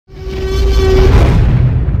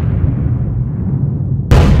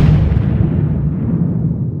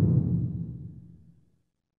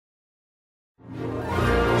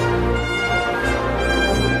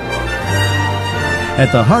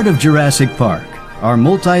At the heart of Jurassic Park, our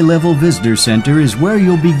multi-level visitor center is where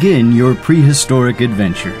you'll begin your prehistoric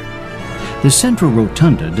adventure. The central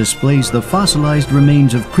rotunda displays the fossilized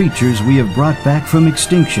remains of creatures we have brought back from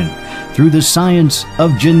extinction through the science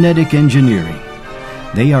of genetic engineering.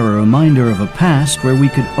 They are a reminder of a past where we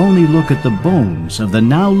could only look at the bones of the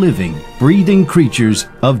now living, breathing creatures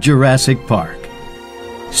of Jurassic Park.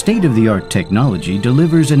 State-of-the-art technology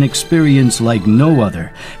delivers an experience like no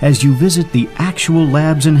other as you visit the actual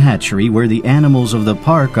labs and hatchery where the animals of the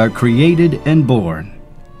park are created and born.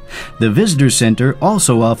 The Visitor Center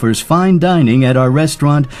also offers fine dining at our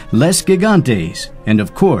restaurant Les Gigantes, and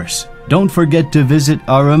of course, don't forget to visit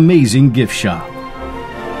our amazing gift shop.